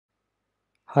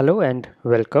Hello and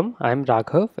welcome. I'm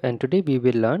Raghav and today we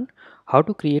will learn how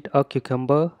to create a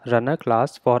Cucumber runner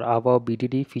class for our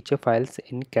BDD feature files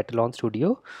in Katalon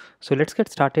Studio. So let's get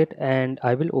started and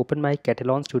I will open my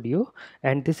Katalon Studio,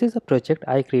 and this is a project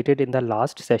I created in the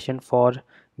last session for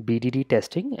BDD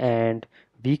testing, and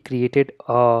we created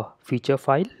a feature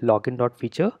file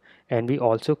login.feature, and we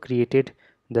also created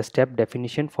the step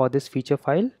definition for this feature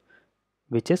file,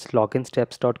 which is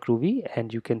loginsteps.groovy,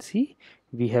 and you can see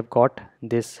we have got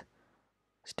this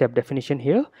step definition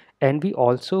here, and we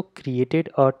also created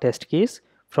a test case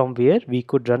from where we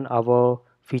could run our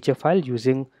feature file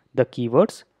using the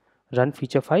keywords run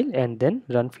feature file and then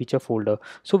run feature folder.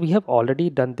 So we have already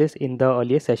done this in the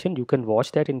earlier session. You can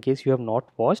watch that in case you have not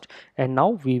watched. And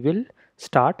now we will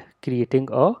start creating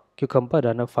a Cucumber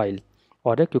runner file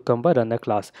or a Cucumber runner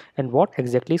class. And what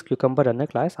exactly is Cucumber runner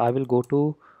class? I will go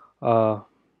to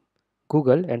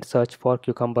Google and search for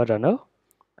Cucumber runner,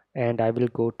 and I will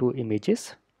go to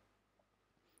images,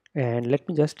 and let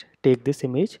me just take this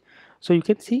image. So you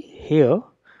can see here,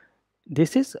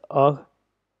 this is a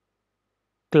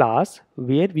class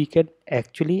where we can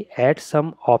actually add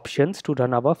some options to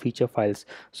run our feature files.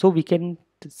 So we can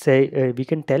say we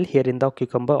can tell here in the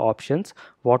Cucumber options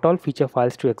what all feature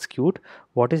files to execute,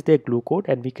 what is their glue code,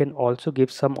 and we can also give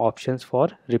some options for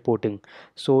reporting.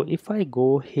 So if I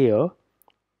go here,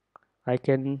 I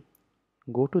can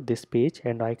go to this page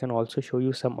and I can also show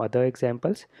you some other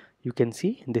examples. You can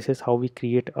see this is how we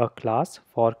create a class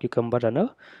for Cucumber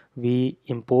runner. We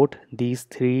import these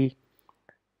three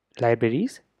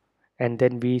libraries, and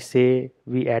then we say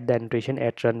we add the annotation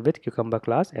at run with Cucumber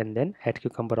class and then add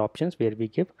Cucumber options, where we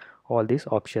give all these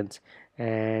options.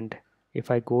 And if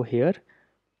I go here,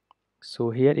 so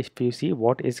here if you see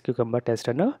what is Cucumber test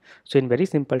runner, so in very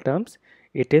simple terms,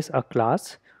 it is a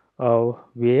class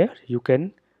where you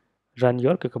can run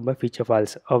your Cucumber feature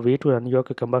files, a way to run your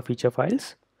Cucumber feature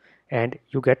files, and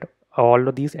you get all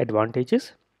of these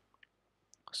advantages.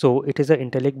 So it is an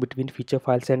interlink between feature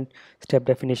files and step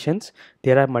definitions.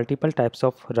 There are multiple types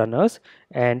of runners,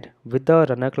 and with the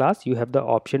runner class you have the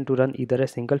option to run either a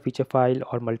single feature file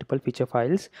or multiple feature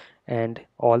files, and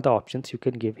all the options you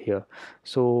can give here.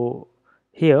 So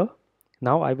here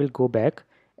now I will go back,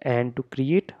 and to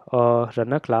create a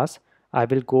runner class I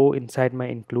will go inside my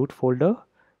include folder,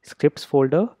 scripts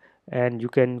folder, and you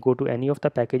can go to any of the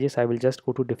packages. I will just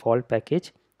go to default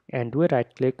package and do a right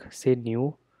click, say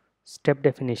new step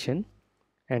definition,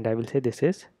 and I will say this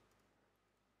is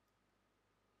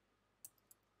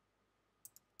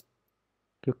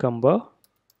Cucumber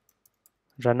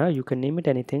runner. You can name it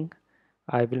anything.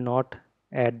 I will not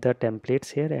add the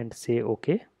templates here, and say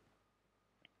OK,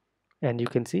 and you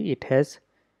can see it has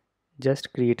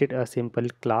just created a simple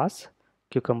class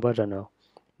Cucumber runner.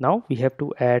 Now we have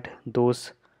to add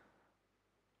those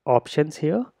options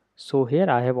here. So here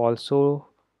I have also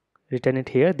written it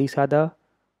here. These are the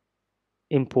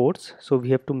imports, so we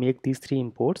have to make these three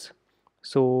imports.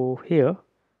 So here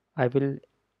I will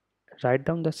write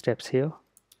down the steps here.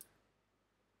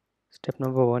 Step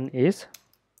number 1 is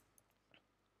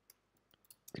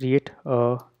create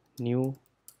a new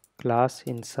class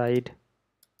inside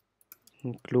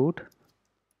include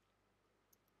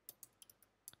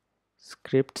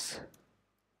scripts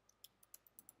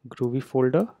groovy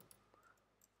folder,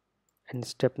 and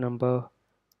step number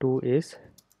 2 is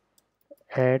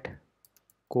add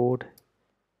code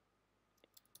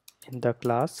in the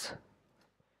class,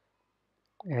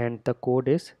 and the code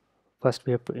is, first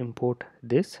we have to import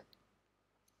this.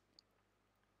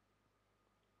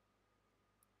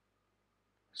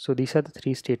 So these are the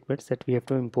three statements that we have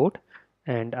to import,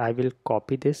 and I will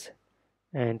copy this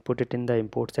and put it in the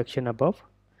import section above.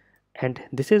 And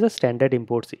this is a standard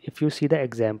imports. If you see the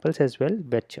examples as well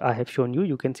which I have shown you,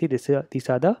 you can see these are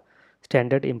the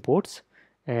standard imports,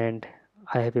 and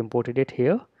I have imported it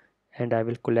here, and I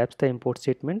will collapse the import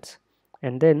statements,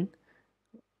 and then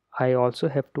I also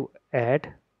have to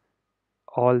add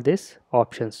all these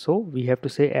options. So we have to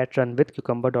say at run with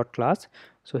cucumber.class.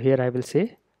 So here I will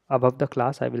say above the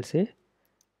class I will say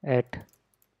at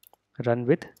run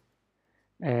with,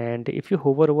 and if you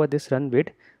hover over this run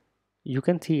with, you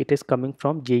can see it is coming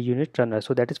from JUnit.runner.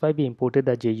 So that is why we imported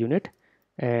the JUnit,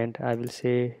 and I will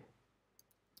say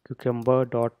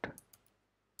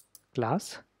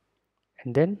cucumber.class,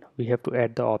 and then we have to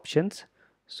add the options.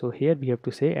 So here we have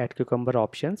to say add Cucumber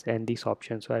options and these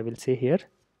options. So I will say here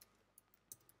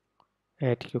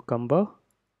add Cucumber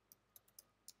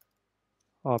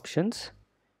options,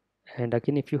 and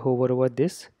again if you hover over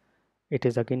this, it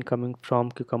is again coming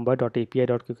from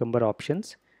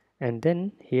Cucumber.api.CucumberOptions, and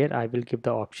then here I will give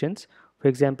the options. For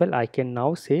example, I can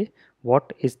now say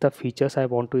what is the features I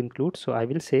want to include. So I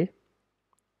will say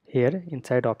here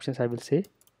inside options, I will say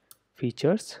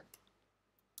features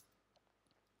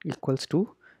equals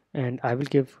to, and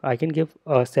I can give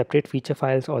a separate feature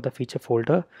files or the feature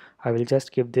folder. I will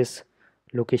just give this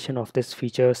location of this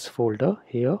features folder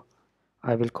here.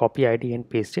 I will copy ID and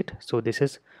paste it. So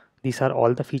these are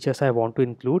all the features I want to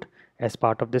include as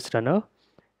part of this runner.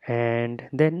 And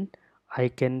then I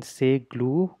can say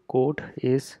glue code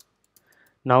is,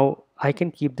 now I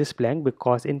can keep this blank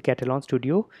because in Katalon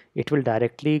Studio it will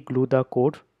directly glue the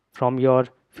code from your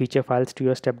feature files to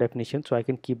your step definition. So I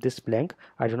can keep this blank.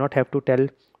 I do not have to tell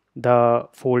the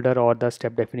folder or the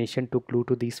step definition to glue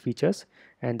to these features,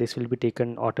 and this will be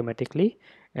taken automatically.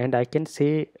 And I can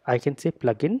say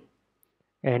plugin,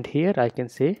 and here I can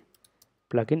say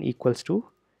plugin equals to,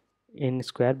 in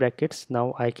square brackets,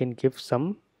 now I can give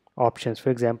some options. For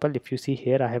example, if you see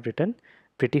here, I have written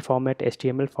pretty format,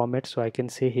 HTML format. So I can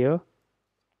say here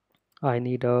I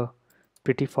need a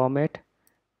pretty format,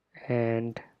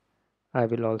 and I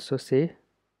will also say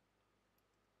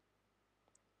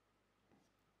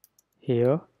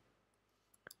here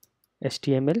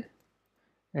HTML,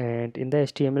 and in the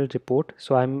HTML report,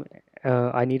 so I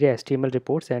need a HTML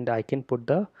reports, and I can put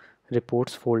the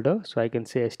reports folder. So I can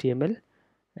say HTML,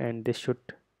 and this should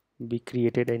be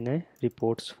created in a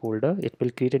reports folder. It will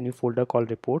create a new folder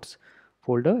called reports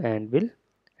folder and will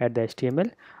add the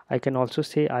HTML. I can also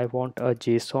say I want a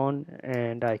JSON,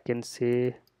 and I can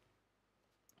say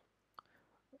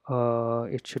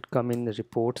it should come in the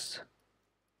reports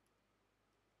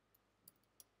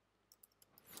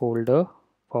folder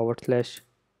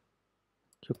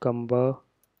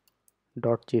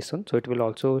 /cucumber.json. so it will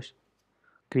also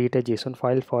create a JSON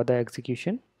file for the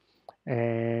execution,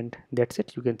 and that's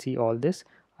it. You can see all this.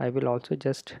 I will also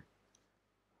just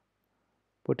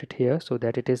put it here so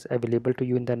that it is available to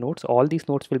you in the notes. All these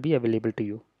notes will be available to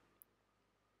you.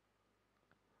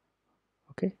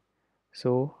 Okay,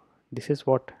 so this is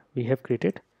what we have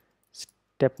created.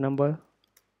 Step number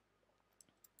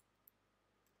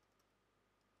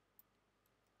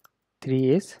 3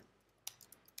 is,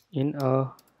 in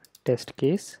a test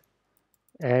case,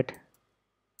 add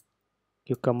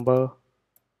cucumber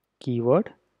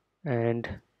keyword,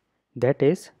 and that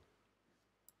is,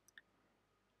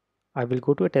 I will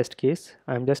go to a test case.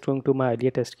 I'm just going to my earlier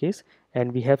test case,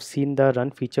 and we have seen the run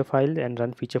feature file and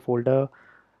run feature folder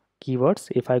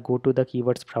keywords. If I go to the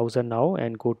keywords browser now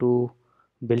and go to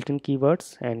built-in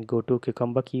keywords and go to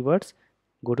cucumber keywords,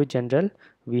 go to general,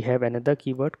 we have another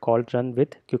keyword called run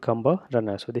with cucumber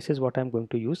runner. So this is what I'm going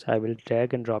to use. I will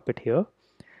drag and drop it here,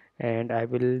 and I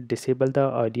will disable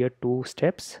the earlier two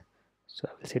steps. So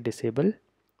I will say disable,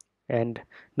 and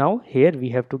now here we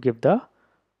have to give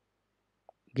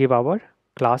our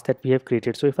class that we have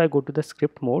created. So if I go to the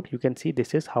script mode, you can see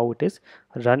this is how it is: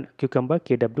 run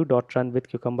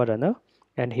CucumberKW.runWithCucumberRunner,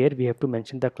 and here we have to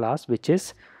mention the class, which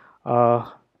is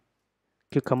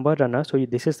Cucumber Runner. So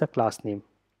this is the class name.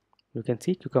 You can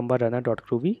see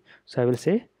CucumberRunner.groovy. So I will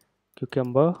say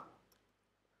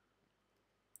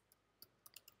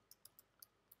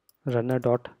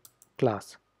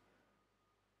CucumberRunner.class.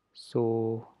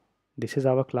 So this is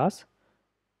our class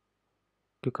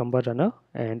Cucumber Runner,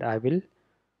 and I will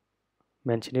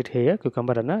mention it here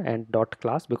Cucumber Runner and dot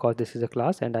class because this is a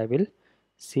class, and I will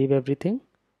save everything,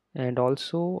 and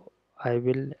also I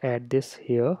will add this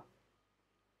here.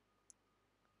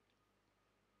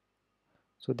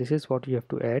 So this is what you have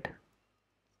to add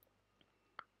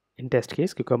in test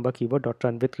case: Cucumber keyword dot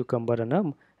run with Cucumber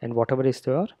Runner, and whatever is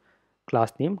your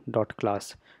class name dot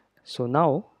class. So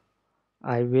now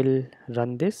I will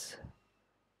run this,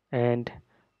 and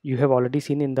you have already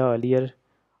seen in the earlier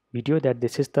video that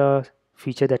this is the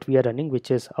feature that we are running, which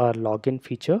is our login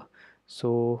feature.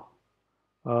 So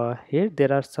here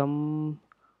there are some,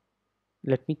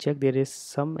 let me check, there is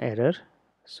some error.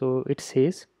 So it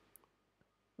says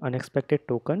unexpected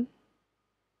token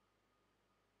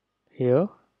here.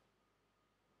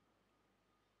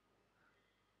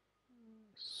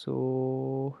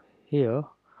 So here,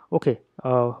 okay,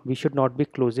 we should not be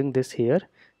closing this here.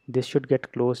 This should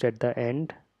get closed at the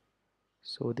end.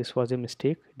 So this was a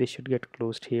mistake. This should get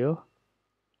closed here,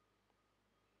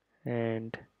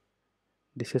 and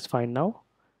this is fine now.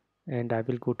 And I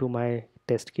will go to my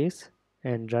test case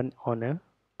and run on a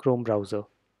Chrome browser.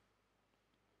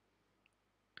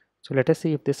 So let us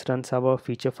see if this runs our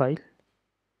feature file.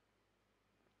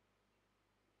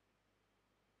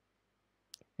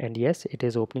 And yes, it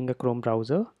is opening a Chrome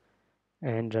browser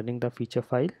and running the feature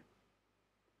file,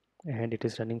 and it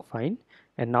is running fine.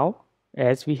 And now,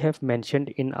 as we have mentioned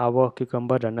in our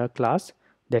Cucumber Runner class,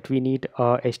 that we need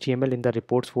a HTML in the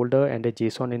reports folder and a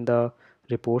JSON in the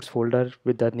reports folder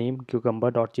with the name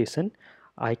cucumber.json.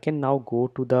 I can now go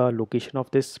to the location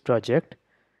of this project,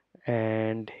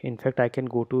 and in fact I can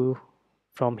go to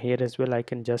from here as well. I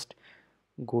can just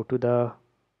go to the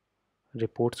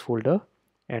reports folder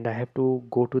and I have to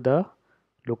go to the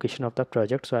location of the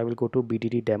project. So I will go to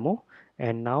BDD demo,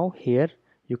 and now here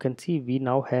you can see we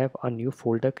now have a new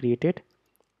folder created,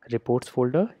 reports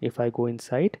folder. If I go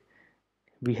inside,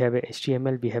 we have a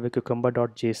HTML, we have a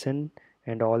cucumber.json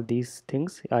and all these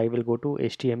things. I will go to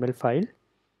HTML file,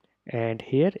 and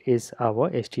here is our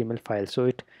HTML file. So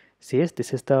it says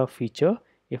this is the feature.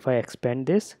 If I expand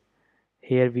this,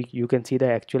 here you can see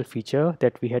the actual feature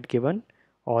that we had given.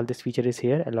 All this feature is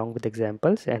here along with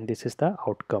examples, and this is the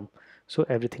outcome. So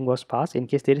everything was passed. In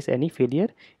case there is any failure,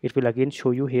 it will again show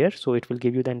you here. So it will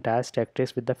give you the entire stack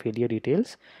trace with the failure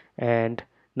details. And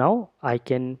now I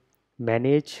can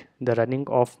manage the running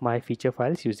of my feature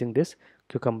files using this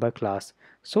Cucumber class.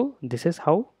 So this is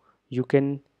how you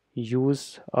can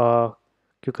use a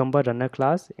Cucumber Runner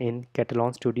class in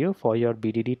Katalon Studio for your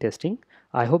BDD testing.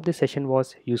 I hope this session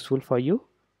was useful for you.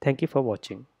 Thank you for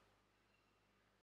watching.